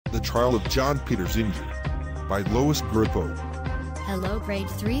Trial of John Peter Zenger by Lois Grippo. Hello grade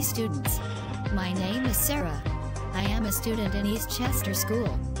 3 students. My name is Sarah. I am a student in East Chester School.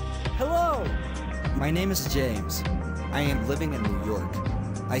 Hello! My name is James. I am living in New York.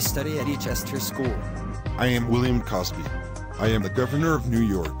 I study at East Chester School. I am William Cosby. I am the governor of New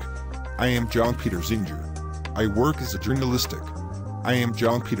York. I am John Peter Zenger. I work as a journalistic. I am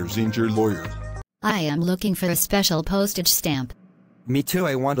John Peter Zenger lawyer. I am looking for a special postage stamp. Me too,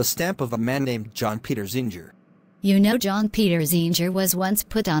 I want a stamp of a man named John Peter Zenger. You know John Peter Zenger was once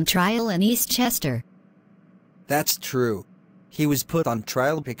put on trial in East Chester. That's true. He was put on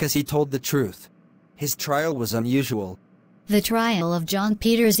trial because he told the truth. His trial was unusual. The trial of John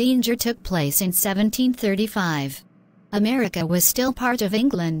Peter Zenger took place in 1735. America was still part of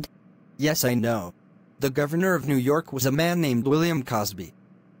England. Yes, I know. The governor of New York was a man named William Cosby.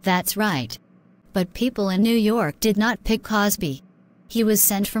 That's right. But people in New York did not pick Cosby. He was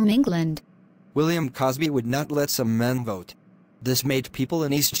sent from England. William Cosby would not let some men vote. This made people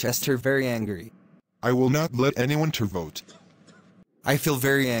in East Chester very angry. I will not let anyone to vote. I feel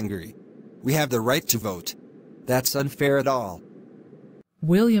very angry. We have the right to vote. That's unfair at all.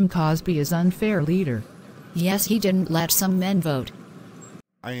 William Cosby is unfair leader. Yes, he didn't let some men vote.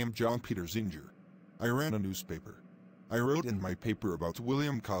 I am John Peter Zenger. I ran a newspaper. I wrote in my paper about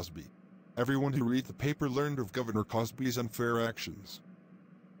William Cosby. Everyone who read the paper learned of Governor Cosby's unfair actions.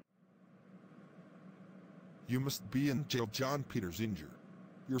 You must be in jail, John Peter Zenger.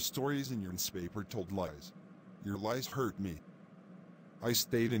 Your stories in your newspaper told lies. Your lies hurt me. I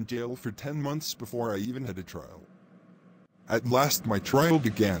stayed in jail for 10 months before I even had a trial. At last my trial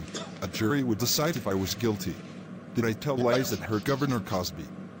began. A jury would decide if I was guilty. Did I tell lies that hurt Governor Cosby?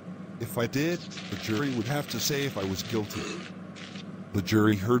 If I did, the jury would have to say if I was guilty. The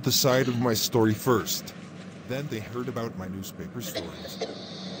jury heard the side of my story first. Then they heard about my newspaper stories.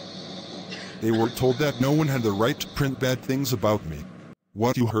 They were told that no one had the right to print bad things about me.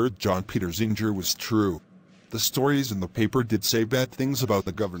 What you heard, John Peter Zenger, was true. The stories in the paper did say bad things about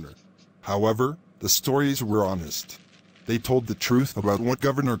the governor. However, the stories were honest. They told the truth about what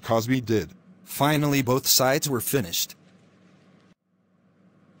Governor Cosby did. Finally, both sides were finished.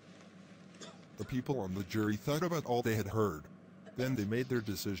 The people on the jury thought about all they had heard. Then they made their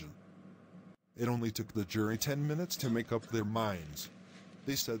decision. It only took the jury 10 minutes to make up their minds.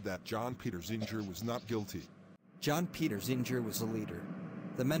 They said that John Peter Zenger was not guilty. John Peter Zenger was a leader.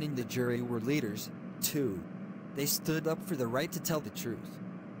 The men in the jury were leaders, too. They stood up for the right to tell the truth.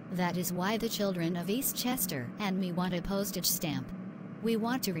 That is why the children of East Chester and me want a postage stamp. We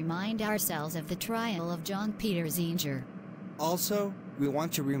want to remind ourselves of the trial of John Peter Zenger. Also, we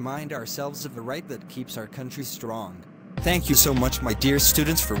want to remind ourselves of the right that keeps our country strong. Thank you so much, my dear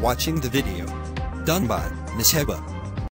students, for watching the video. Done by Ms. Heba.